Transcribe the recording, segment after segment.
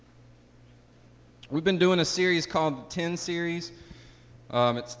We've been doing a series called the 10 series.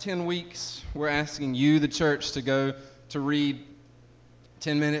 It's 10 weeks. We're asking you, the church, to go to read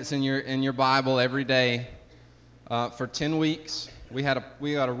 10 minutes in your Bible every day for 10 weeks. We got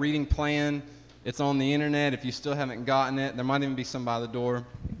a reading plan. It's on the internet. If you still haven't gotten it, there might even be some by the door.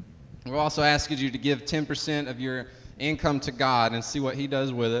 We're also asking you to give 10% of your income to God and see what He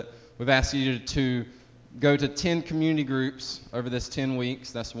does with it. We've asked you to go to 10 community groups over this 10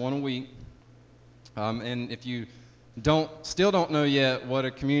 weeks. That's one a week. And if you still don't know yet what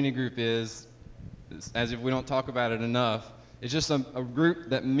a community group is, as if we don't talk about it enough, it's just a group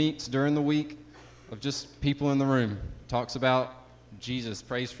that meets during the week of just people in the room, talks about Jesus,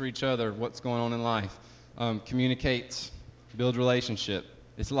 prays for each other, what's going on in life, communicates, builds relationship.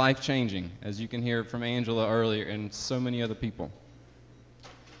 It's life-changing, as you can hear from Angela earlier and so many other people.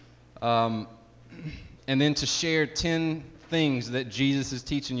 And then to share 10 things that Jesus is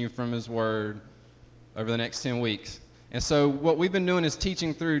teaching you from His Word over the next 10 weeks. And so what we've been doing is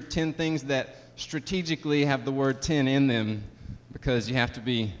teaching through 10 things that strategically have the word 10 in them, because you have to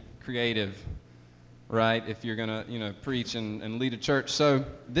be creative, right, if you're going to preach and lead a church. So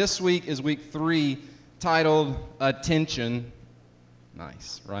this week is week 3, titled atTENtion.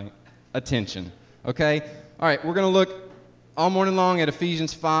 Nice, right? atTENtion. Okay? All right, we're going to look all morning long at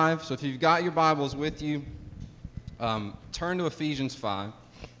Ephesians 5. So if you've got your Bibles with you, turn to Ephesians 5.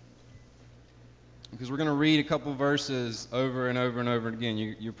 Because we're going to read a couple verses over and over and over again.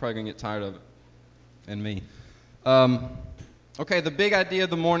 You're probably going to get tired of it, and me. Okay, the big idea of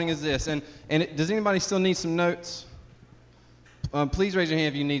the morning is this. Does anybody still need some notes? Please raise your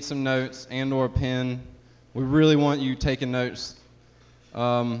hand if you need some notes and or a pen. We really want you taking notes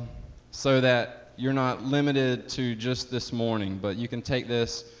so that you're not limited to just this morning, but you can take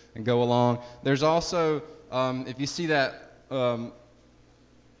this and go along. There's also, if you see that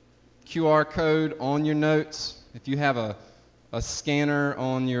QR code on your notes, if you have a scanner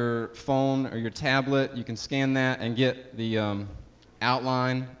on your phone or your tablet, you can scan that and get the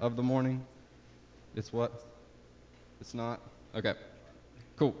outline of the morning. It's what? It's not? Okay.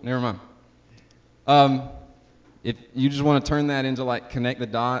 Cool. Never mind. If you just want to turn that into like connect the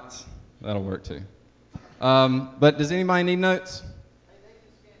dots, that'll work too. But does anybody need notes?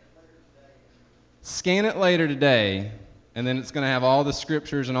 Scan it later today, and then it's going to have all the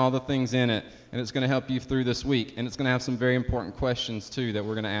scriptures and all the things in it, and it's going to help you through this week. And it's going to have some very important questions, too, that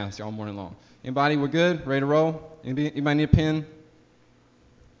we're going to ask all morning long. Anybody, we're good? Ready to roll? Anybody need a pen?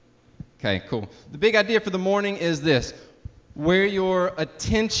 Okay, cool. The big idea for the morning is this. Where your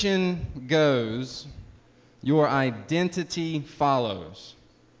attention goes, your identity follows.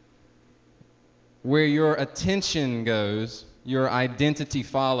 Where your attention goes, your identity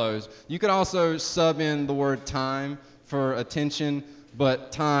follows. You could also sub in the word time for attention,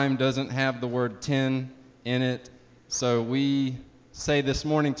 but time doesn't have the word 10 in it. So we say this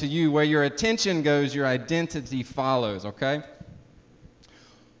morning to you, where your attention goes, your identity follows, okay?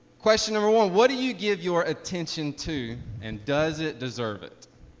 Question number 1, what do you give your attention to, and does it deserve it?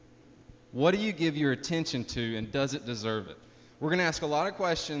 What do you give your attention to, and does it deserve it? We're going to ask a lot of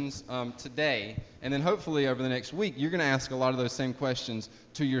questions today, and then hopefully over the next week, you're going to ask a lot of those same questions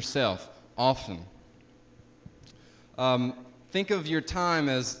to yourself often. Think of your time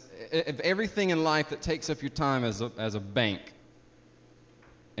as, if everything in life that takes up your time as a bank,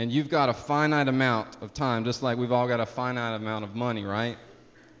 and you've got a finite amount of time, just like we've all got a finite amount of money, right?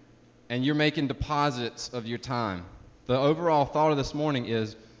 And you're making deposits of your time. The overall thought of this morning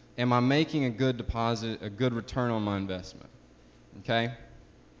is, am I making a good deposit, a good return on my investment? Okay?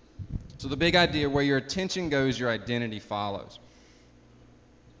 So the big idea, where your attention goes, your identity follows.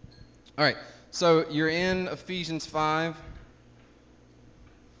 All right, so you're in Ephesians 5.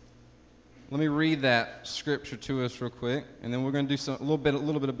 Let me read that scripture to us real quick, and then we're going to do a little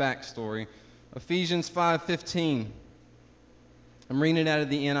bit of backstory. Ephesians 5:15. I'm reading it out of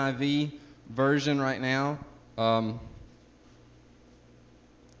the NIV version right now.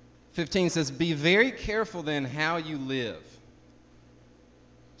 15 says, "Be very careful then how you live."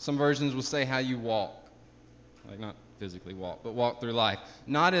 Some versions will say how you walk. Like not physically walk, but walk through life.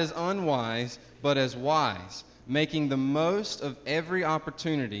 "Not as unwise, but as wise, making the most of every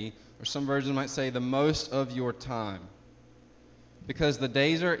opportunity," or some versions might say the most of your time. "Because the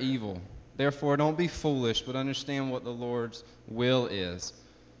days are evil. Therefore don't be foolish, but understand what the Lord's will is."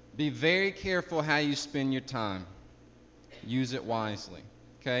 Be very careful how you spend your time. Use it wisely.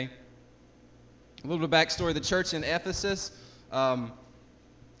 Okay? A little bit of backstory. The church in Ephesus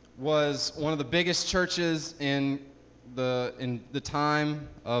was one of the biggest churches in the time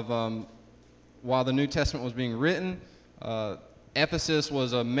of while the New Testament was being written. Ephesus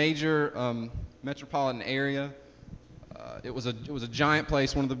was a major metropolitan area. It was a giant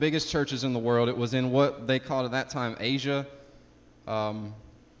place, one of the biggest churches in the world. It was in what they called at that time Asia. Um,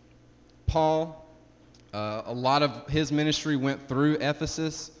 Paul, a lot of his ministry went through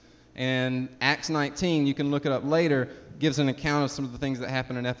Ephesus, and Acts 19, you can look it up later, gives an account of some of the things that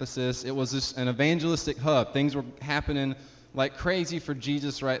happened in Ephesus. It was just an evangelistic hub. Things were happening like crazy for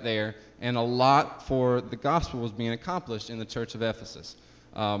Jesus right there, and a lot for the gospel was being accomplished in the church of Ephesus.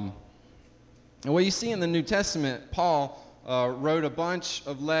 And what you see in the New Testament, Paul wrote a bunch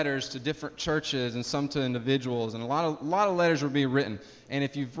of letters to different churches and some to individuals, and a lot of letters were being written. And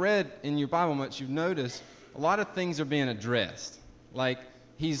if you've read in your Bible much, you've noticed a lot of things are being addressed. Like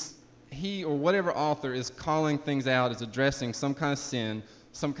he or whatever author is calling things out, is addressing some kind of sin,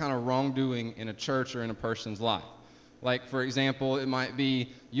 some kind of wrongdoing in a church or in a person's life. Like, for example, it might be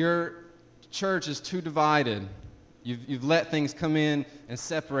your church is too divided. You've let things come in and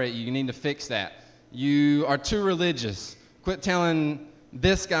separate you. You need to fix that. You are too religious. Quit telling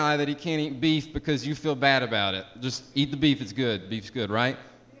this guy that he can't eat beef because you feel bad about it. Just eat the beef. It's good. Beef's good, right?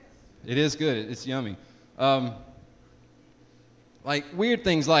 It is good. It's yummy. Um, like weird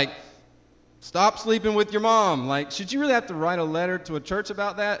things like stop sleeping with your mom. Like, should you really have to write a letter to a church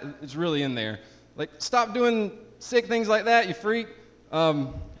about that? It's really in there. Like, stop doing sick things like that, you freak.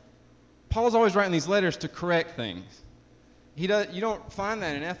 Um, Paul's always writing these letters to correct things. You don't find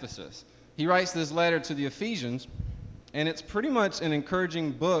that in Ephesus. He writes this letter to the Ephesians, and it's pretty much an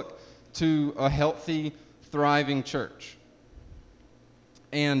encouraging book to a healthy, thriving church.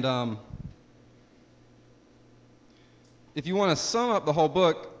 And if you want to sum up the whole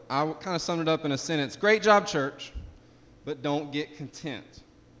book, I kind of summed it up in a sentence. Great job, church, but don't get content.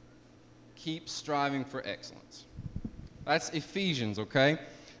 Keep striving for excellence. That's Ephesians, okay?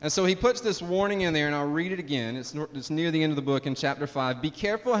 And so he puts this warning in there, and I'll read it again. It's near the end of the book in chapter 5. Be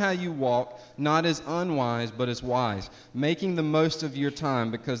careful how you walk, not as unwise, but as wise, making the most of your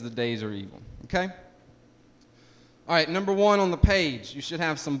time because the days are evil. Okay? All right, number 1 on the page, you should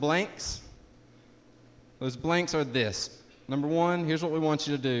have some blanks. Those blanks are this. Number 1, here's what we want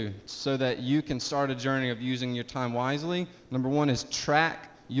you to do so that you can start a journey of using your time wisely. Number 1 is track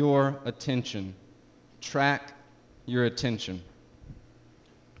your attention. Track your attention.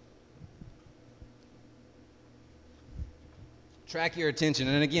 Track your attention.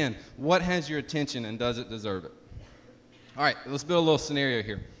 And again, what has your attention and does it deserve it? All right, let's build a little scenario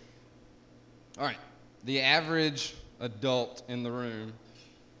here. All right, the average adult in the room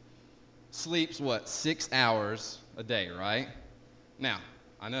sleeps, 6 hours a day, right? Now,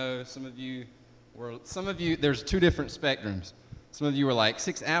 I know some of you, there's 2 different spectrums. Some of you were like,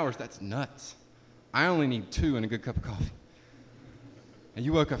 6 hours, that's nuts. I only need 2 and a good cup of coffee. And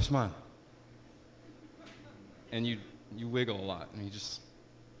you woke up smiling. And you wiggle a lot, and you just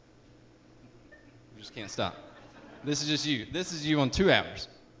can't stop. This is just you. This is you on 2 hours.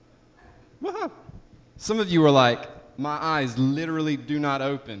 Woohoo! Some of you are like, my eyes literally do not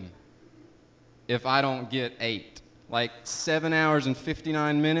open if I don't get 8. Like 7 hours and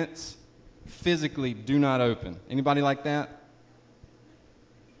 59 minutes, physically do not open. Anybody like that?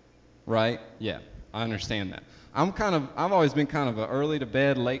 Right? Yeah, I understand that. I've always been kind of an early to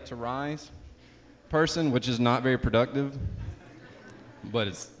bed, late to rise person, which is not very productive, but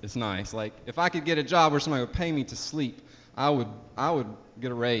it's nice. Like if I could get a job where somebody would pay me to sleep, I would get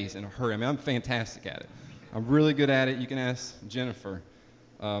a raise in a hurry. I mean, I'm fantastic at it. I'm really good at it. You can ask Jennifer.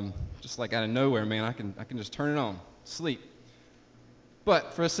 Just like out of nowhere, man, I can just turn it on, sleep.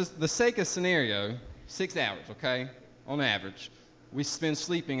 But for the sake of scenario, 6 hours, okay, on average, we spend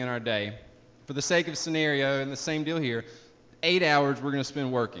sleeping in our day. For the sake of scenario, and the same deal here, 8 hours we're going to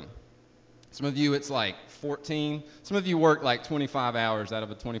spend working. Some of you, it's like 14. Some of you work like 25 hours out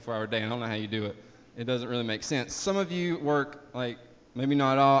of a 24-hour day. I don't know how you do it. It doesn't really make sense. Some of you work like maybe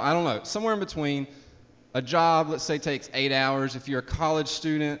not all. I don't know. Somewhere in between. A job, let's say, takes 8 hours. If you're a college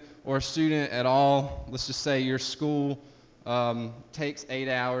student or a student at all, let's just say your school takes 8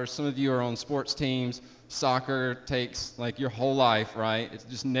 hours. Some of you are on sports teams. Soccer takes like your whole life, right? It's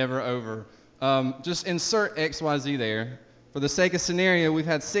just never over. Just insert XYZ there. For the sake of scenario, we've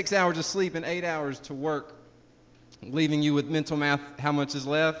had 6 hours of sleep and 8 hours to work, leaving you with mental math. How much is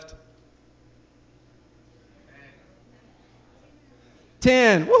left?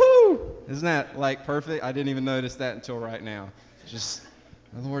 10. Woohoo! Isn't that like perfect? I didn't even notice that until right now. Just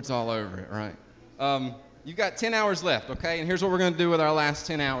the Lord's all over it, right? You've got 10 hours left, okay? And here's what we're going to do with our last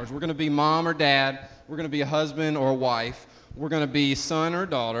 10 hours. We're going to be mom or dad. We're going to be a husband or a wife. We're going to be son or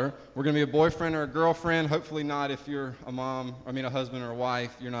daughter. We're going to be a boyfriend or a girlfriend. Hopefully not if you're a husband or a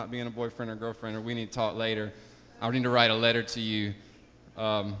wife. You're not being a boyfriend or girlfriend, or we need to talk later. I need to write a letter to you.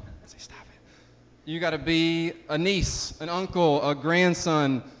 Say, stop it. You got to be a niece, an uncle, a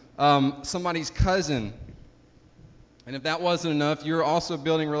grandson, somebody's cousin. And if that wasn't enough, you're also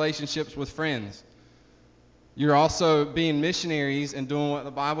building relationships with friends. You're also being missionaries and doing what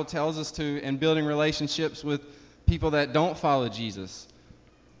the Bible tells us to and building relationships with people that don't follow Jesus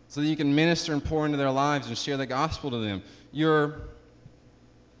so that you can minister and pour into their lives and share the gospel to them. You're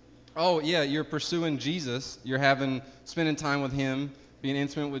pursuing Jesus. You're spending time with him, being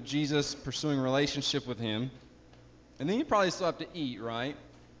intimate with Jesus, pursuing a relationship with him. And then you probably still have to eat, right?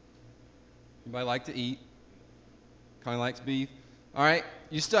 Anybody like to eat? Connie likes beef. All right,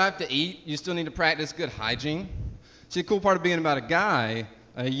 you still have to eat. You still need to practice good hygiene. See, the cool part of being about a guy,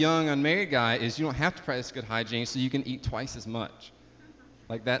 a young unmarried guy, is you don't have to practice good hygiene, so you can eat twice as much.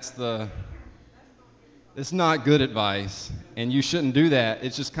 Like it's not good advice, and you shouldn't do that.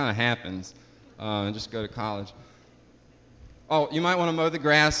 It just kind of happens. And just go to college. Oh, you might want to mow the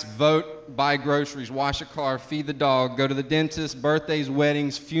grass, vote, buy groceries, wash a car, feed the dog, go to the dentist, birthdays,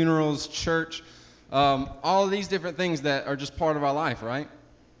 weddings, funerals, church, all of these different things that are just part of our life, right?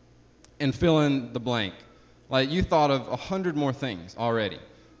 And fill in the blank. Like you thought of 100 more things already.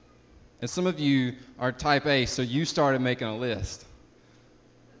 And some of you are type A, so you started making a list.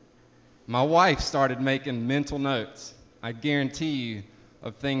 My wife started making mental notes, I guarantee you,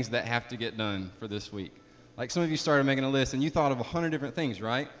 of things that have to get done for this week. Like some of you started making a list and you thought of 100 different things,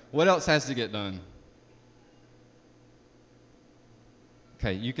 right? What else has to get done?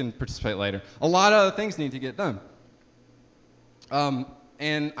 Okay, you can participate later. A lot of other things need to get done.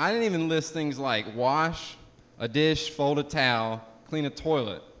 And I didn't even list things like wash a dish, fold a towel, clean a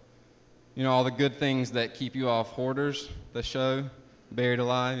toilet. You know, all the good things that keep you off Hoarders, the show, Buried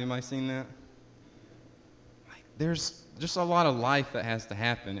Alive. Anybody seen that? There's just a lot of life that has to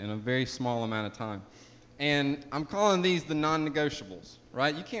happen in a very small amount of time. And I'm calling these the non-negotiables,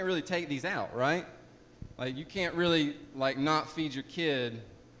 right? You can't really take these out, right? Like you can't really like not feed your kid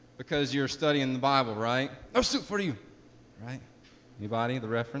because you're studying the Bible, right? No soup for you, right? Anybody? The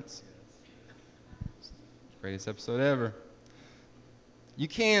reference? Greatest episode ever. You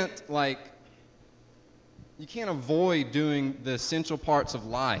can't like you can't avoid doing the essential parts of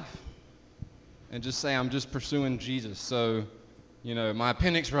life and just say I'm just pursuing Jesus. So, you know, my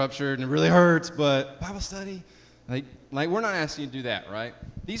appendix ruptured and it really hurts, but Bible study, like we're not asking you to do that, right?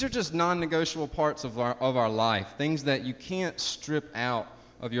 These are just non-negotiable parts of our life, things that you can't strip out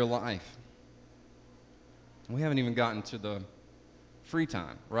of your life. We haven't even gotten to the free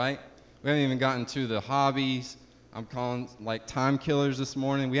time, right? We haven't even gotten to the hobbies. I'm calling like time killers this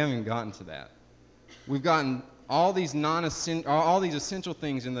morning. We haven't even gotten to that. We've gotten all these all these essential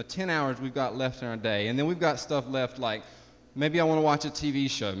things in the 10 hours we've got left in our day, and then we've got stuff left like maybe I want to watch a TV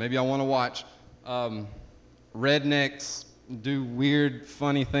show. Maybe I want to watch rednecks do weird,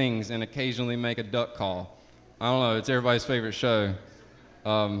 funny things and occasionally make a duck call. I don't know. It's everybody's favorite show.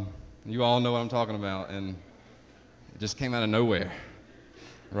 You all know what I'm talking about, and it just came out of nowhere,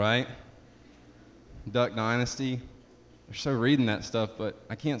 right? Duck Dynasty. They're so reading that stuff, but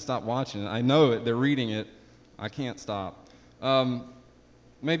I can't stop watching it. I know it. They're reading it. I can't stop.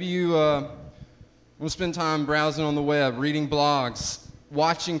 Maybe you want to spend time browsing on the web, reading blogs,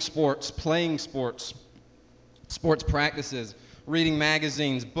 watching sports, playing sports, sports practices, reading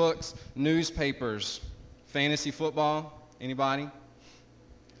magazines, books, newspapers, fantasy football. Anybody?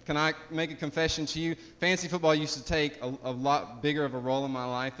 Can I make a confession to you? Fantasy football used to take a lot bigger of a role in my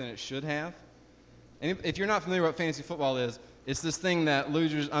life than it should have. And if you're not familiar with what fantasy football is, it's this thing that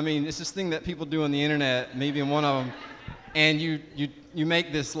it's this thing that people do on the internet, maybe in one of them, and you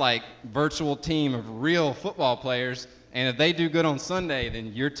make this like virtual team of real football players, and if they do good on Sunday,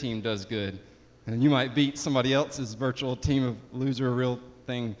 then your team does good. And you might beat somebody else's virtual team of loser a real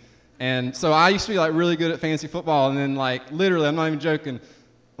thing. And so I used to be like really good at fantasy football, and then like literally, I'm not even joking,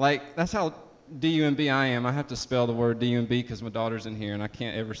 like that's how D-U-M-B I am. I have to spell the word D-U-M-B because my daughter's in here and I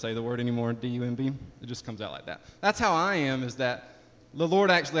can't ever say the word anymore, D-U-M-B. It just comes out like that. That's how I am, is that the Lord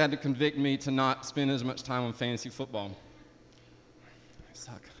actually had to convict me to not spend as much time on fantasy football. I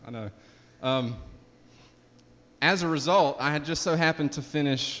suck, I know. As a result, I had just so happened to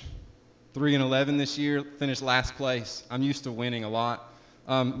finish 3-11 this year, finish last place. I'm used to winning a lot.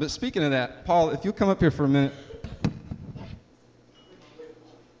 But speaking of that, Paul, if you'll come up here for a minute.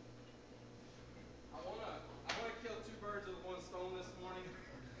 I want to kill two birds with one stone this morning.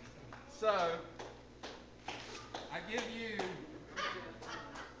 So, I give you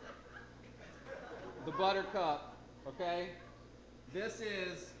the Buttercup, okay? This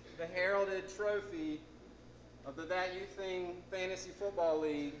is the heralded trophy of the That You Thing Fantasy Football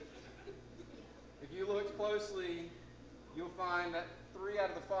League. If you look closely, you'll find that 3 out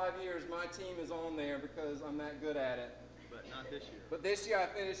of the 5 years, my team is on there because I'm that good at it. But not this year. But this year I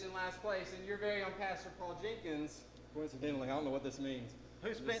finished in last place, and your very own Pastor Paul Jenkins, coincidentally, I don't know what this means.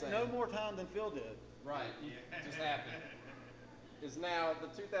 Who spent no more time than Phil did. Right, it just happened. Is now the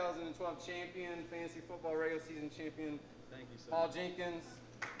 2012 champion, fantasy football regular season champion. Thank you so Paul much. Jenkins.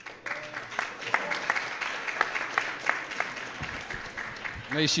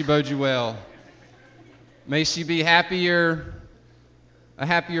 May she bode you well. May she be a happier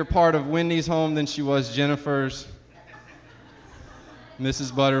part of Wendy's home than she was Jennifer's.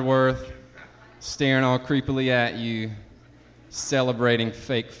 Mrs. Butterworth staring all creepily at you, celebrating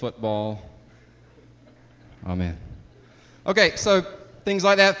fake football. Amen. Okay, so things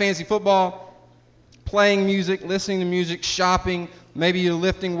like that, fantasy football, playing music, listening to music, shopping, maybe you're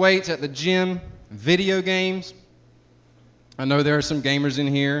lifting weights at the gym, video games. I know there are some gamers in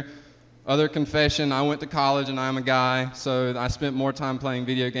here. Other confession, I went to college and I'm a guy, so I spent more time playing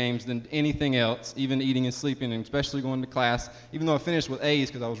video games than anything else, even eating and sleeping, and especially going to class, even though I finished with A's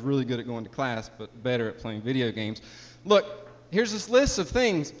because I was really good at going to class, but better at playing video games. Look, here's this list of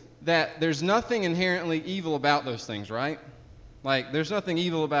things that there's nothing inherently evil about those things, right? Like, there's nothing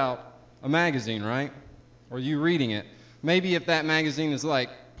evil about a magazine, right? Or you reading it. Maybe if that magazine is like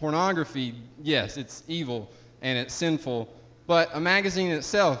pornography, yes, it's evil and it's sinful. But a magazine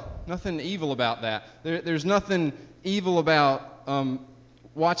itself, nothing evil about that. There's nothing evil about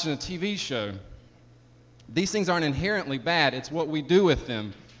watching a TV show. These things aren't inherently bad. It's what we do with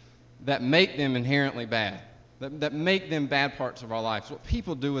them that make them inherently bad, that make them bad parts of our lives. What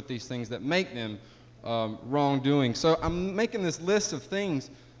people do with these things that make them wrongdoing. So I'm making this list of things.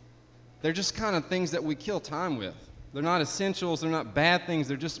 They're just kind of things that we kill time with. They're not essentials. They're not bad things.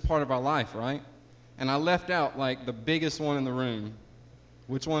 They're just a part of our life, right? And I left out like the biggest one in the room.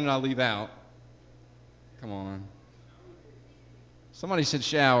 Which one did I leave out? Come on. Somebody said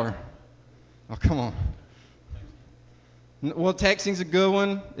shower. Oh, come on. Well, texting's a good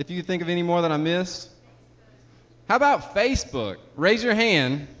one. If you think of any more that I missed. How about Facebook? Raise your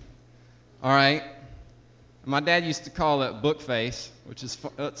hand. All right. My dad used to call it book face, which is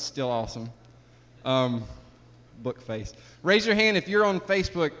that's still awesome. Book face. Raise your hand if you're on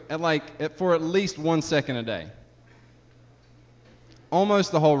Facebook for at least 1 second a day.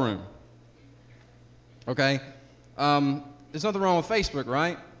 Almost the whole room. Okay? There's nothing wrong with Facebook,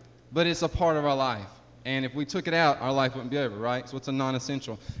 right? But it's a part of our life. And if we took it out, our life wouldn't be over, right? So it's a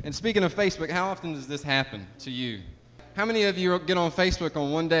non-essential. And speaking of Facebook, how often does this happen to you? How many of you get on Facebook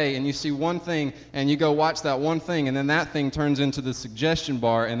on one day and you see one thing and you go watch that one thing and then that thing turns into the suggestion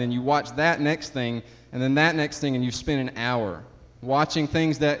bar and then you watch that next thing and then that next thing and you spend an hour watching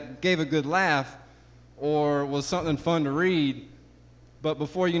things that gave a good laugh or was something fun to read, but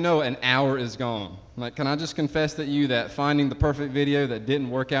before you know it, an hour is gone. Like, can I just confess that finding the perfect video that didn't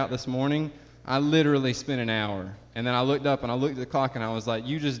work out this morning, I literally spent an hour. And then I looked up and I looked at the clock and I was like,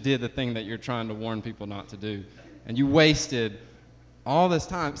 you just did the thing that you're trying to warn people not to do. And you wasted all this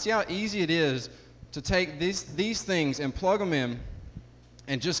time. See how easy it is to take these things and plug them in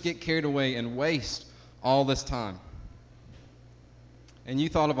and just get carried away and waste all this time. And you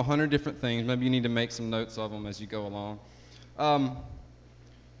thought of 100 different things. Maybe you need to make some notes of them as you go along.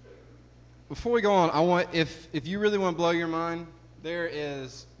 Before we go on, I want if you really want to blow your mind,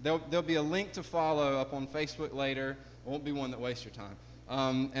 there'll be a link to follow up on Facebook later. It won't be one that wastes your time.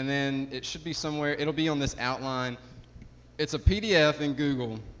 And then it should be somewhere. It'll be on this outline. It's a PDF in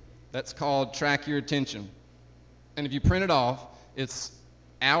Google that's called Track Your Attention. And if you print it off, it's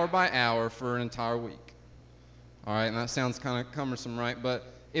hour by hour for an entire week. All right, and that sounds kind of cumbersome, right?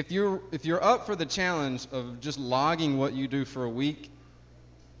 But if you're up for the challenge of just logging what you do for a week,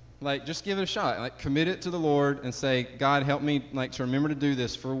 like, just give it a shot. Like, commit it to the Lord and say, God, help me, like, to remember to do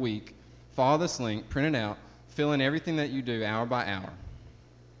this for a week. Follow this link, print it out, fill in everything that you do hour by hour.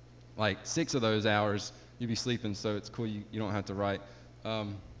 Like, 6 of those hours, you'll be sleeping, so it's cool you don't have to write.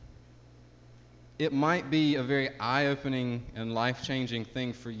 It might be a very eye-opening and life-changing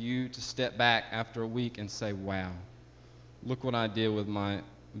thing for you to step back after a week and say, wow, look what I did with my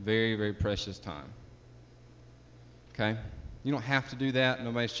very, very precious time. Okay? You don't have to do that.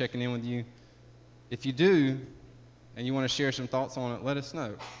 Nobody's checking in with you. If you do, and you want to share some thoughts on it, let us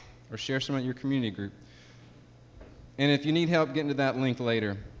know. Or share some at your community group. And if you need help getting to that link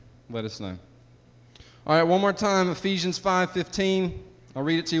later, let us know. All right, one more time, Ephesians 5:15. I'll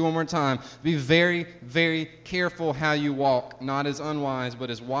read it to you one more time. Be very, very careful how you walk, not as unwise, but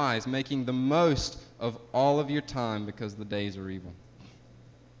as wise, making the most of all of your time because the days are evil.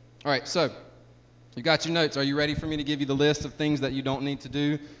 All right, so you got your notes. Are you ready for me to give you the list of things that you don't need to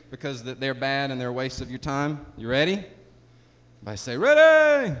do because they're bad and they're a waste of your time? You ready? Everybody say,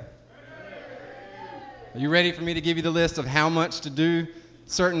 ready? Are you ready for me to give you the list of how much to do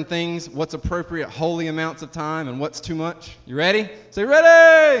certain things, what's appropriate holy amounts of time, and what's too much? You ready? Say,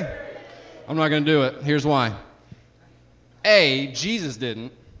 ready! I'm not going to do it. Here's why. A, Jesus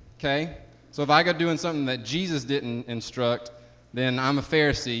didn't, okay? So if I go doing something that Jesus didn't instruct, then I'm a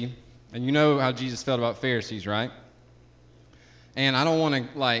Pharisee, and you know how Jesus felt about Pharisees, right? And I don't want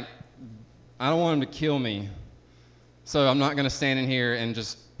to, I don't want him to kill me. So I'm not going to stand in here and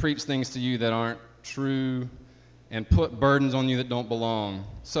just preach things to you that aren't true and put burdens on you that don't belong.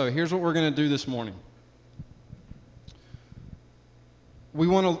 So here's what we're going to do this morning. We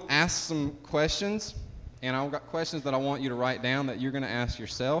want to ask some questions, and I've got questions that I want you to write down that you're going to ask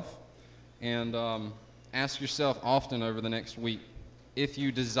yourself, and ask yourself often over the next week if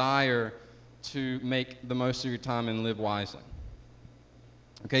you desire to make the most of your time and live wisely.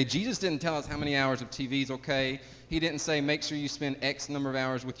 Okay, Jesus didn't tell us how many hours of TV is okay. He didn't say make sure you spend X number of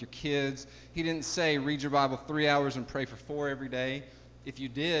hours with your kids. He didn't say read your Bible 3 hours and pray for 4 every day. If you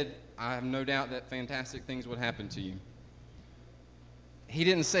did, I have no doubt that fantastic things would happen to you. He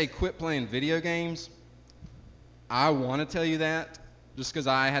didn't say quit playing video games. I want to tell you that just because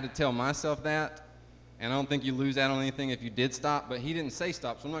I had to tell myself that. And I don't think you lose out on anything if you did stop, but he didn't say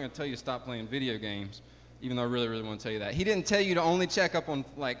stop, so I'm not going to tell you to stop playing video games, even though I really, really want to tell you that. He didn't tell you to only check up on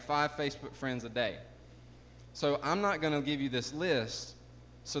like 5 Facebook friends a day. So I'm not going to give you this list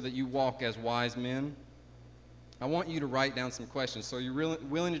so that you walk as wise men. I want you to write down some questions. So you're really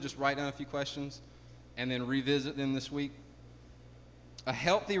willing to just write down a few questions and then revisit them this week? A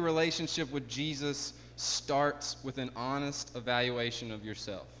healthy relationship with Jesus starts with an honest evaluation of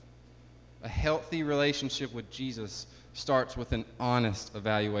yourself. A healthy relationship with Jesus starts with an honest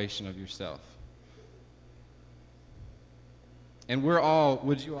evaluation of yourself. And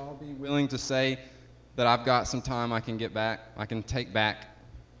would you all be willing to say that I've got some time I can get back, I can take back,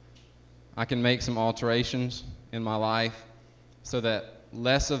 I can make some alterations in my life so that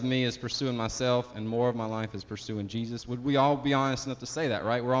less of me is pursuing myself and more of my life is pursuing Jesus? Would we all be honest enough to say that,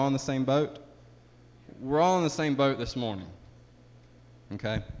 right? We're all in the same boat? We're all in the same boat this morning.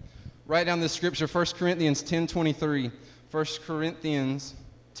 Okay? Write down this scripture, 1 Corinthians 10:23. 1 Corinthians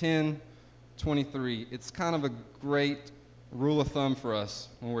 10:23. It's kind of a great rule of thumb for us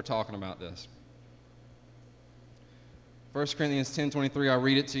when we're talking about this. 1 Corinthians 10:23, I'll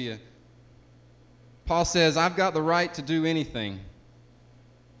read it to you. Paul says, I've got the right to do anything,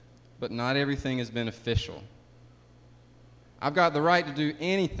 but not everything is beneficial. I've got the right to do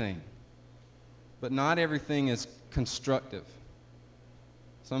anything, but not everything is constructive.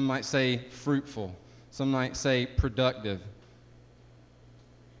 Some might say fruitful. Some might say productive.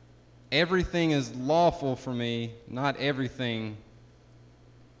 Everything is lawful for me. Not everything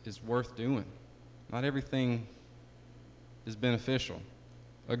is worth doing. Not everything is beneficial.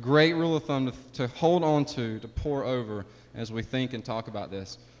 A great rule of thumb to hold on to pour over as we think and talk about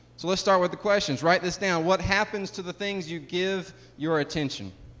this. So let's start with the questions. Write this down. What happens to the things you give your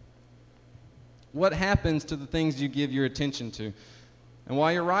attention? What happens to the things you give your attention to? And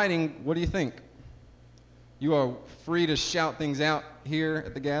while you're writing, what do you think? You are free to shout things out here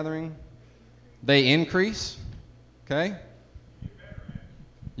at the gathering. They increase. Okay?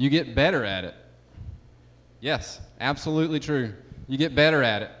 You get better at it. Yes, absolutely true. You get better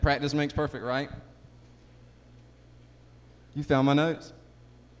at it. Practice makes perfect, right? You found my notes.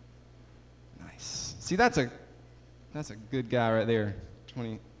 Nice. See, that's a good guy right there.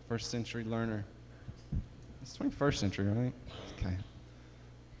 21st century learner. It's 21st century, right? Okay.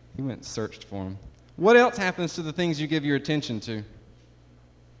 He went and searched for them. What else happens to the things you give your attention to?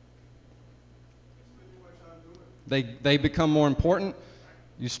 They become more important.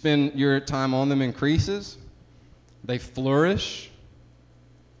 You spend your time on them increases. They flourish.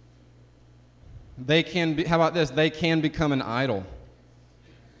 They can be, how about this? They can become an idol.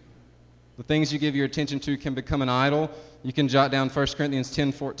 The things you give your attention to can become an idol. You can jot down 1 Corinthians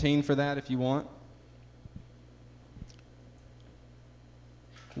 10:14 for that if you want.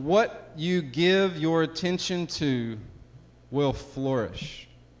 What you give your attention to will flourish.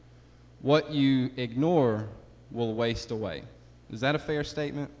 What you ignore will waste away. Is that a fair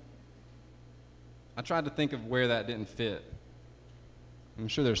statement? I tried to think of where that didn't fit. I'm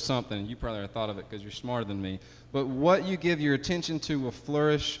sure there's something. You probably have thought of it because you're smarter than me. But what you give your attention to will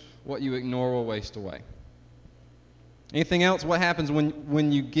flourish. What you ignore will waste away. Anything else? What happens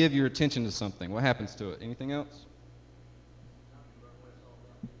when you give your attention to something? What happens to it? Anything else?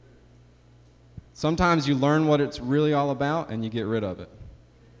 Sometimes you learn what it's really all about and you get rid of it.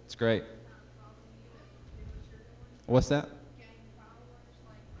 It's great. What's that?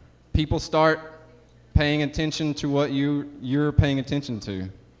 People start paying attention to what you're paying attention to.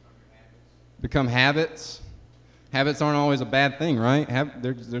 Become habits. Habits aren't always a bad thing, right?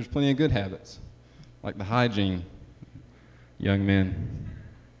 There's plenty of good habits, like the hygiene. Young men,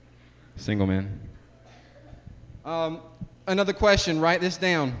 single men. Um, Another question, write this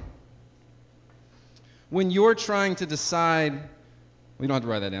down. When you're trying to decide, we don't have to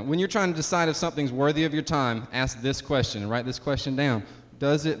write that down. When you're trying to decide if something's worthy of your time, ask this question and write this question down.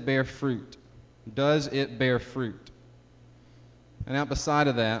 Does it bear fruit? Does it bear fruit? And out beside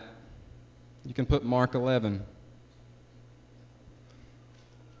of that, you can put Mark 11.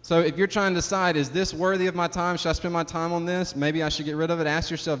 So if you're trying to decide, is this worthy of my time? Should I spend my time on this? Maybe I should get rid of it.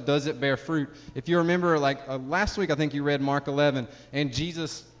 Ask yourself, does it bear fruit? If you remember, last week, I think you read Mark 11, and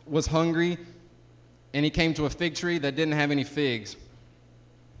Jesus was hungry, and he came to a fig tree that didn't have any figs.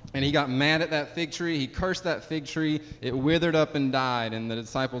 And he got mad at that fig tree. He cursed that fig tree. It withered up and died. And the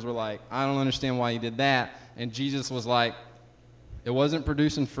disciples were like, I don't understand why you did that. And Jesus was like, it wasn't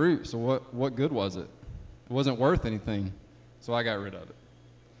producing fruit, so what good was it? It wasn't worth anything, so I got rid of it.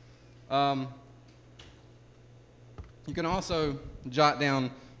 You can also jot down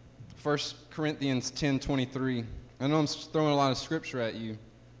 1 Corinthians 10:23. I know I'm throwing a lot of scripture at you,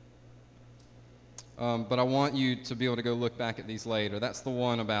 but I want you to be able to go look back at these later. That's the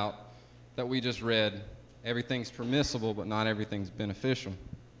one about that we just read. Everything's permissible, but not everything's beneficial.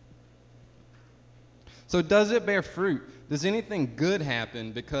 So does it bear fruit? Does anything good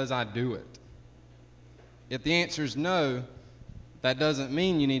happen because I do it? If the answer is no, that doesn't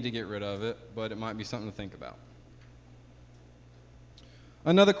mean you need to get rid of it, but it might be something to think about.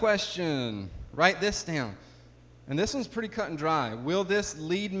 Another question. Write this down. And this one's pretty cut and dry. Will this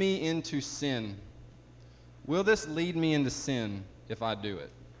lead me into sin? Will this lead me into sin if I do it?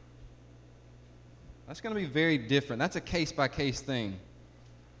 That's going to be very different. That's a case-by-case thing.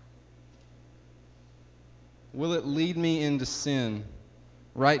 Will it lead me into sin?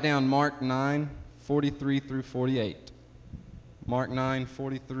 Write down Mark 9:43 through 48. Mark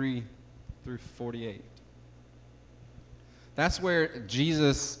 9:43 through 48. That's where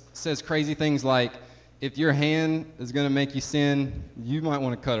Jesus says crazy things like, if your hand is going to make you sin, you might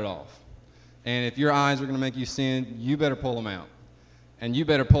want to cut it off. And if your eyes are going to make you sin, you better pull them out. And you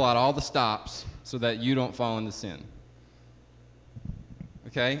better pull out all the stops so that you don't fall into sin.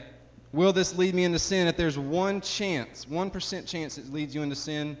 Okay? Will this lead me into sin? If there's 1% chance it leads you into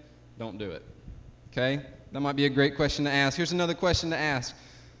sin, don't do it. Okay? That might be a great question to ask. Here's another question to ask.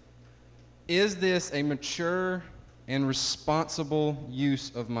 Is this a mature and responsible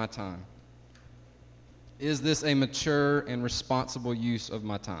use of my time? Is this a mature and responsible use of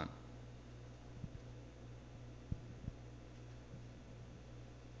my time?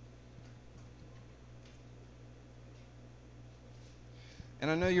 And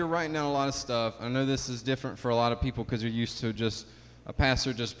I know you're writing down a lot of stuff. I know this is different for a lot of people because you're used to just a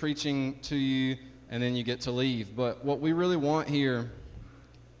pastor just preaching to you and then you get to leave. But what we really want here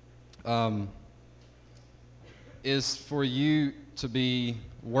is for you to be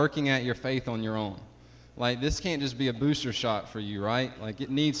working at your faith on your own. Like, this can't just be a booster shot for you, right? Like, you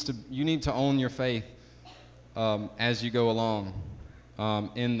need to own your faith as you go along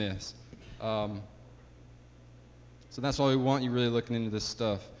in this. So that's why we want you really looking into this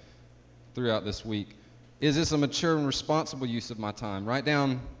stuff throughout this week. Is this a mature and responsible use of my time? Write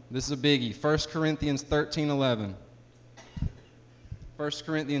down, this is a biggie, 1 Corinthians 13:11. 1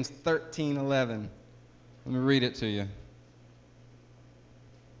 Corinthians 13:11. Let me read it to you.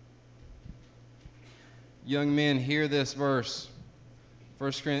 Young men, hear this verse.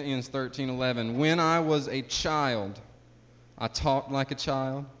 1 Corinthians 13:11. When I was a child, I talked like a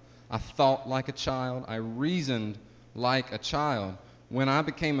child. I thought like a child. I reasoned like a child. When I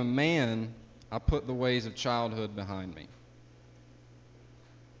became a man, I put the ways of childhood behind me.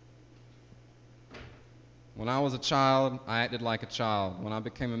 When I was a child, I acted like a child. When I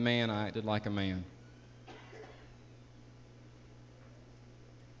became a man, I acted like a man.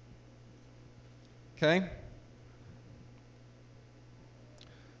 Okay?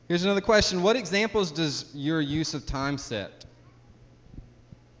 Here's another question. What examples does your use of time set?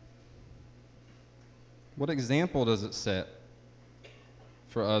 What example does it set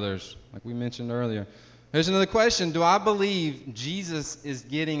for others, like we mentioned earlier? Here's another question. Do I believe Jesus is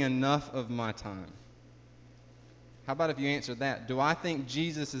getting enough of my time? How about if you answer that? Do I think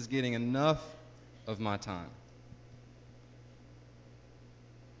Jesus is getting enough of my time?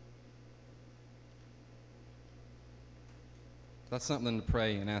 That's something to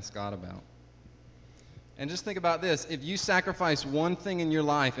pray and ask God about. And just think about this. If you sacrificed one thing in your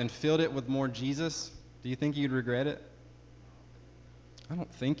life and filled it with more Jesus, do you think you'd regret it? I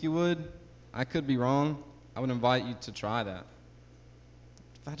don't think you would. I could be wrong. I would invite you to try that.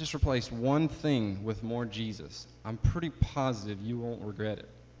 If I just replace one thing with more Jesus, I'm pretty positive you won't regret it.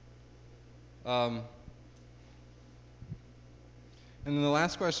 And then the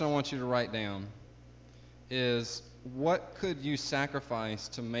last question I want you to write down is, what could you sacrifice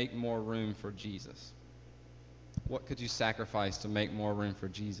to make more room for Jesus? What could you sacrifice to make more room for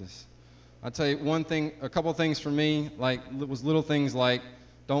Jesus? I'll tell you one thing, a couple things for me, like it was little things like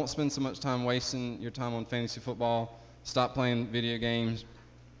don't spend so much time wasting your time on fantasy football, stop playing video games,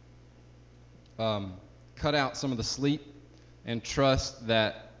 cut out some of the sleep, and trust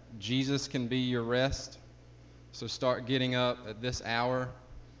that Jesus can be your rest. So start getting up at this hour,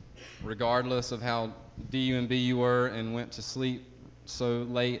 regardless of how D and B you were and went to sleep so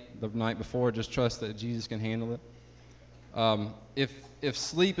late the night before. Just trust that Jesus can handle it. If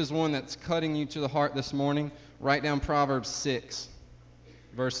sleep is one that's cutting you to the heart this morning, write down Proverbs 6,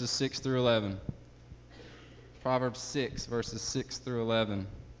 verses 6 through 11. Proverbs 6, verses 6 through 11.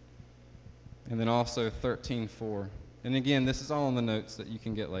 And then also 13:4. And again, this is all in the notes that you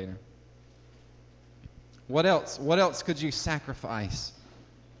can get later. What else? What else could you sacrifice?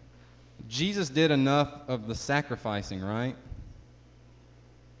 Jesus did enough of the sacrificing, right?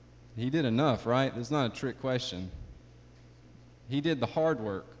 He did enough, right? That's not a trick question. He did the hard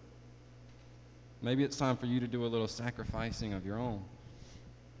work. Maybe it's time for you to do a little sacrificing of your own.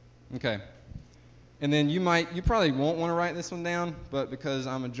 Okay. And then you probably won't want to write this one down, but because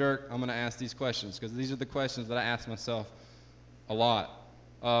I'm a jerk, I'm going to ask these questions, because these are the questions that I ask myself a lot.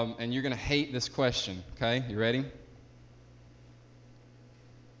 And you're going to hate this question, okay? You ready?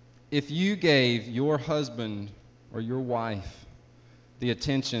 If you gave your husband or your wife the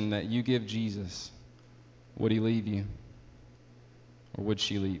attention that you give Jesus, would he leave you? Or would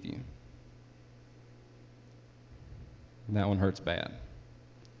she leave you? And that one hurts bad,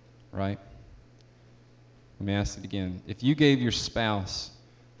 right? Let me ask it again. If you gave your spouse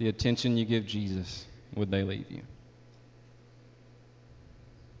the attention you give Jesus, would they leave you?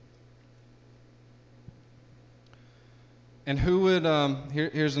 And who would,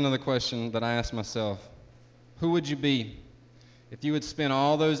 here's another question that I ask myself. Who would you be if you would spend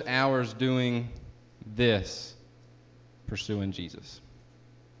all those hours doing this, pursuing Jesus?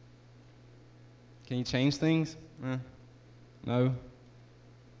 Can you change things? No.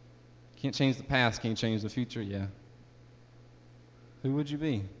 Can't change the past. Can you change the future? Yeah. Who would you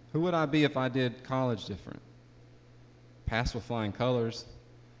be? Who would I be if I did college different? Pass with flying colors.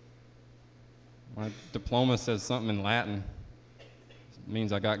 My diploma says something in Latin. It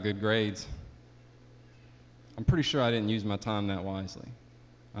means I got good grades. I'm pretty sure I didn't use my time that wisely.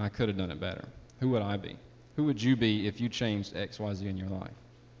 I could have done it better. Who would I be? Who would you be if you changed X, Y, Z in your life?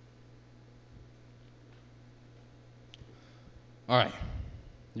 All right.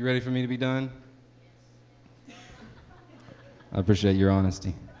 You ready for me to be done? I appreciate your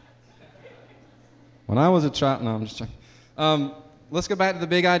honesty. When I was a child, no, I'm just joking. Let's go back to the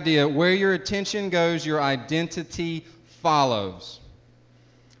big idea. Where your attention goes, your identity follows.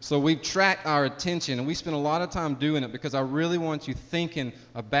 So we've tracked our attention, and we spend a lot of time doing it because I really want you thinking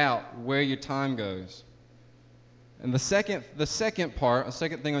about where your time goes. And the second part, a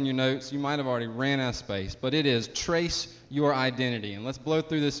second thing on your notes, you might have already ran out of space, but it is trace your identity. And let's blow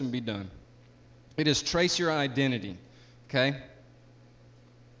through this and be done. It is trace your identity, okay?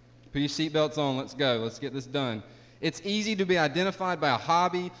 Put your seatbelts on. Let's go. Let's get this done. It's easy to be identified by a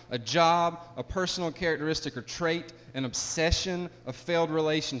hobby, a job, a personal characteristic or trait, an obsession, a failed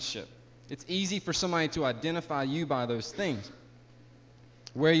relationship. It's easy for somebody to identify you by those things.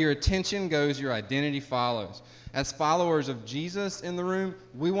 Where your attention goes, your identity follows. As followers of Jesus in the room,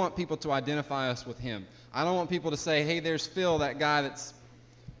 we want people to identify us with him. I don't want people to say, hey, there's Phil, that guy that's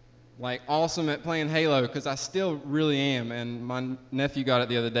like awesome at playing Halo, because I still really am, and my nephew got it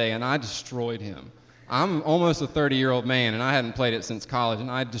the other day, and I destroyed him. I'm almost a 30-year-old man, and I hadn't played it since college,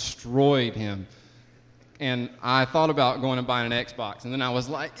 and I destroyed him. And I thought about going and buying an Xbox, and then I was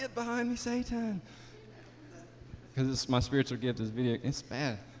like, get behind me, Satan. Because my spiritual gift is video. It's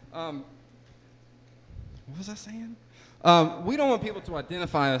bad. What was I saying? We don't want people to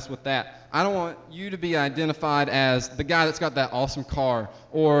identify us with that. I don't want you to be identified as the guy that's got that awesome car,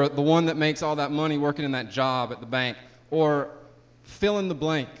 or the one that makes all that money working in that job at the bank, or fill in the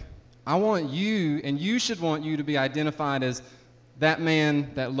blank. I want you, and you should want you to be identified as that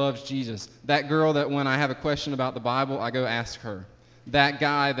man that loves Jesus, that girl that when I have a question about the Bible, I go ask her, that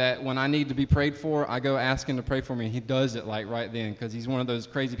guy that when I need to be prayed for, I go ask him to pray for me, and he does it like right then, because he's one of those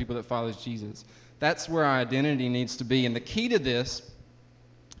crazy people that follows Jesus. That's where our identity needs to be. And the key to this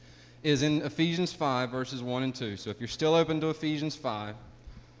is in Ephesians 5, verses 1 and 2. So if you're still open to Ephesians 5,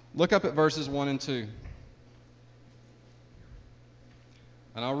 Look up at verses 1 and 2.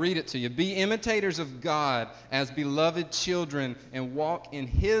 And I'll read it to you. Be imitators of God as beloved children and walk in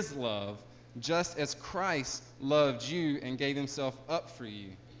his love, just as Christ loved you and gave himself up for you.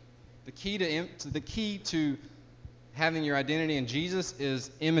 The key to having your identity in Jesus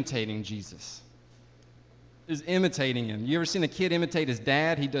is imitating Jesus. Is imitating him. You ever seen a kid imitate his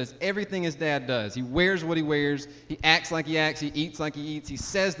dad? He does everything his dad does. He wears what he wears. He acts like he acts. He eats like he eats. He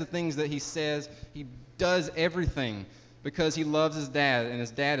says the things that he says. He does everything because he loves his dad, and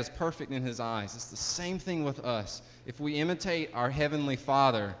his dad is perfect in his eyes. It's the same thing with us. If we imitate our heavenly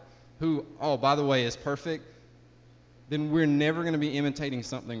Father, who, oh, by the way, is perfect, then we're never going to be imitating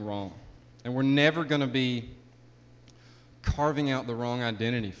something wrong. And we're never going to be carving out the wrong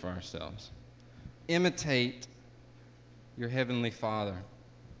identity for ourselves. Imitate your heavenly Father.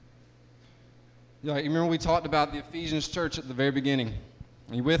 You remember we talked about the Ephesians church at the very beginning.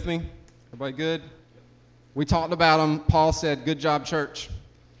 Are you with me? Everybody good? We talked about them. Paul said, good job, church.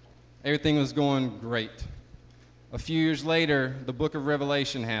 Everything was going great. A few years later, the book of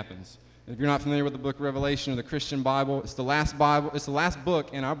Revelation happens. If you're not familiar with the book of Revelation or the Christian Bible, it's the last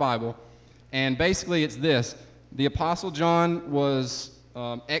book in our Bible. And basically it's this. The Apostle John was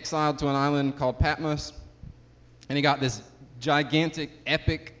exiled to an island called Patmos, and he got this gigantic,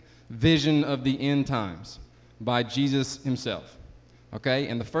 epic vision of the end times by Jesus himself. Okay?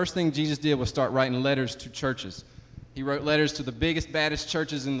 And the first thing Jesus did was start writing letters to churches. He wrote letters to the biggest, baddest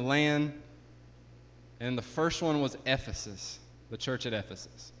churches in the land. And the first one was Ephesus, the church at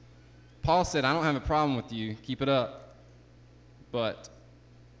Ephesus. Paul said, I don't have a problem with you. Keep it up. But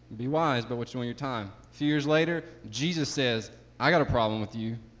be wise about what you do in your time. A few years later, Jesus says, I got a problem with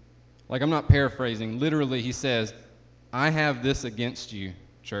you. Like, I'm not paraphrasing. Literally, he says, I have this against you,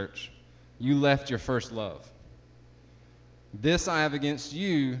 church. You left your first love. This I have against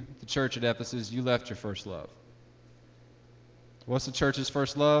you, the church at Ephesus, you left your first love. What's the church's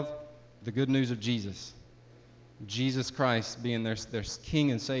first love? The good news of Jesus. Jesus Christ being their King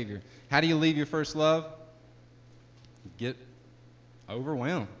and Savior. How do you leave your first love? Get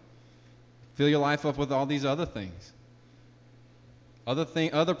overwhelmed. Fill your life up with all these other things.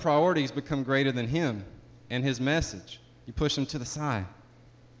 Other priorities become greater than him and his message. You push them to the side.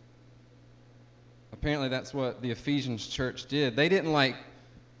 Apparently that's what the Ephesians church did. They didn't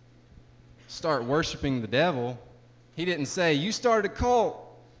start worshiping the devil. He didn't say, you started a cult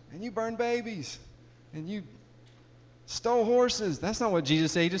and you burned babies and you stole horses. That's not what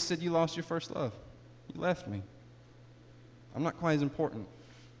Jesus said. He just said you lost your first love. You left me. I'm not quite as important.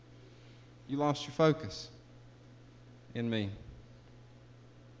 You lost your focus in me.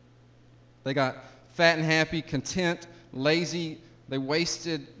 They got fat and happy, content, lazy. They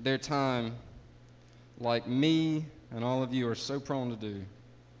wasted their time like me and all of you are so prone to do.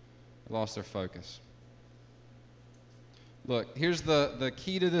 They lost their focus. Look, here's the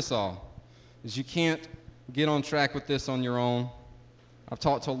key to this all, is you can't get on track with this on your own. I've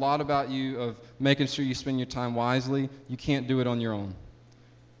talked a lot about you of making sure you spend your time wisely. You can't do it on your own.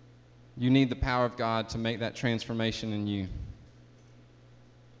 You need the power of God to make that transformation in you.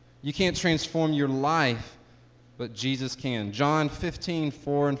 You can't transform your life, but Jesus can. John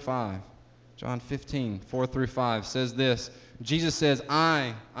 15:4 and 5. John 15:4 through 5 says this. Jesus says,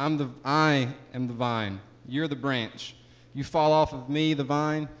 I am the vine. You're the branch. You fall off of me, the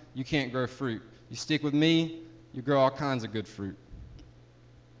vine, you can't grow fruit. You stick with me, you grow all kinds of good fruit.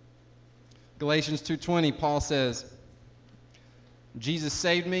 Galatians 2:20, Paul says, Jesus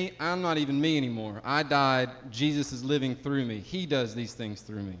saved me. I'm not even me anymore. I died. Jesus is living through me. He does these things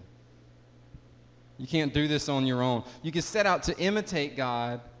through me. You can't do this on your own. You can set out to imitate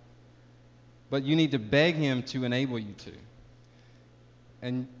God, but you need to beg him to enable you to.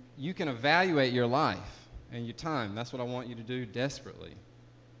 And you can evaluate your life and your time. That's what I want you to do desperately.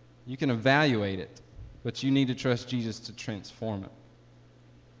 You can evaluate it, but you need to trust Jesus to transform it.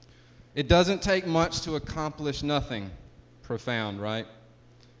 It doesn't take much to accomplish nothing. Profound, right?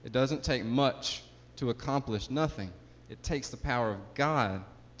 It doesn't take much to accomplish nothing. It takes the power of God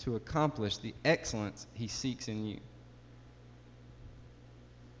to accomplish the excellence he seeks in you.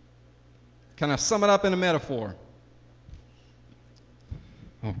 Can I sum it up in a metaphor?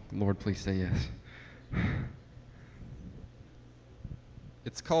 Oh, Lord, please say yes.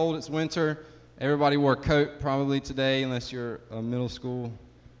 It's cold, it's winter. Everybody wore a coat probably today, unless you're a middle school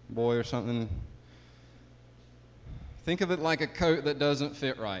boy or something. Think of it like a coat that doesn't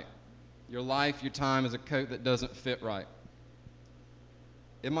fit right. Your life, your time is a coat that doesn't fit right.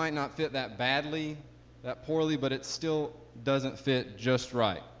 It might not fit that badly, that poorly, but it still doesn't fit just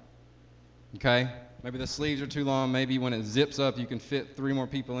right. Okay? Maybe the sleeves are too long. Maybe when it zips up, you can fit 3 more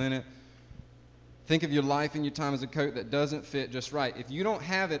people in it. Think of your life and your time as a coat that doesn't fit just right. If you don't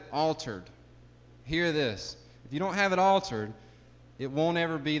have it altered, hear this. If you don't have it altered, it won't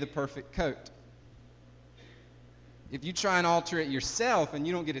ever be the perfect coat. If you try and alter it yourself and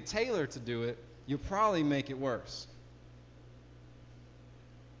you don't get a tailor to do it, you'll probably make it worse.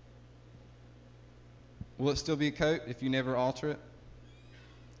 Will it still be a coat if you never alter it?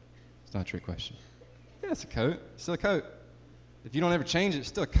 It's not a trick question. Yeah, it's a coat. It's still a coat. If you don't ever change it, it's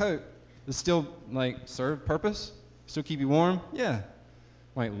still a coat. Does it still serve purpose? Still keep you warm? Yeah.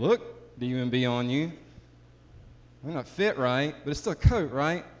 Might look D-U-M-B on you. It might not fit right, but it's still a coat,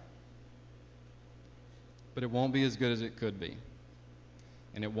 right? But it won't be as good as it could be.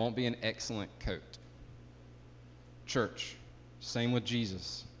 And it won't be an excellent coat. Church, same with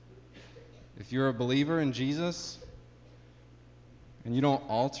Jesus. If you're a believer in Jesus and you don't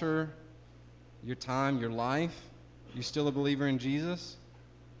alter your time, your life, you still a believer in Jesus?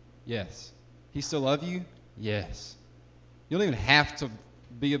 Yes. He still love you? Yes. You don't even have to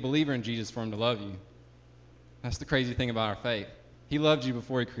be a believer in Jesus for him to love you. That's the crazy thing about our faith. He loved you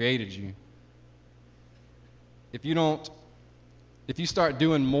before he created you. If you start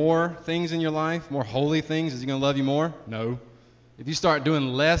doing more things in your life, more holy things, is he going to love you more? No. If you start doing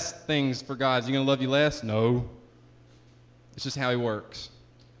less things for God, is he going to love you less? No. It's just how he works.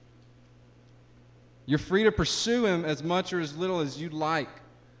 You're free to pursue him as much or as little as you'd like.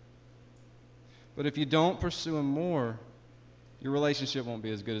 But if you don't pursue him more, your relationship won't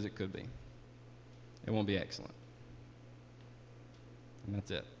be as good as it could be. It won't be excellent. And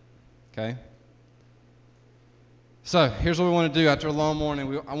that's it. Okay? So here's what we want to do after a long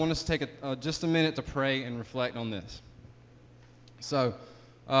morning. I want us to take just a minute to pray and reflect on this. So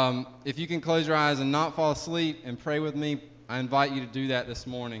if you can close your eyes and not fall asleep and pray with me, I invite you to do that this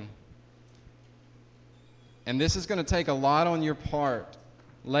morning. And this is going to take a lot on your part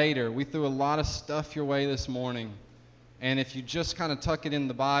later. We threw a lot of stuff your way this morning. And if you just kind of tuck it in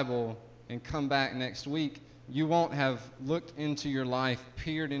the Bible and come back next week, you won't have looked into your life,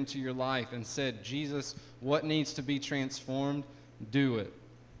 peered into your life, and said, Jesus, what needs to be transformed? Do it.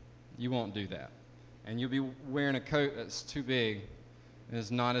 You won't do that. And you'll be wearing a coat that's too big and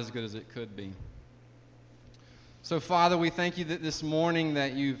is not as good as it could be. So, Father, we thank you that this morning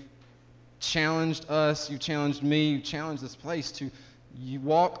that you've challenged us, you've challenged me, you've challenged this place to you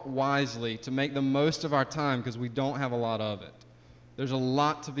walk wisely, to make the most of our time because we don't have a lot of it. There's a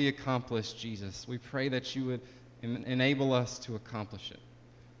lot to be accomplished, Jesus. We pray that you would enable us to accomplish it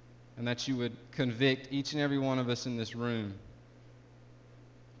and that you would convict each and every one of us in this room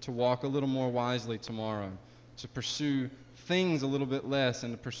to walk a little more wisely tomorrow, to pursue things a little bit less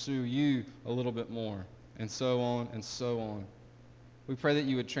and to pursue you a little bit more, and so on and so on. We pray that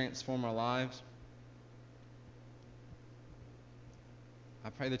you would transform our lives. I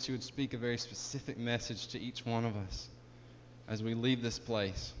pray that you would speak a very specific message to each one of us as we leave this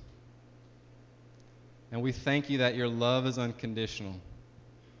place. And we thank you that your love is unconditional.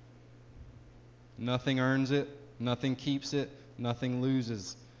 Nothing earns it, nothing keeps it, nothing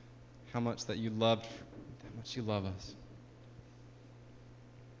loses how much you love us.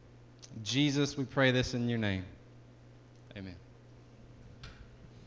 Jesus, we pray this in your name. Amen.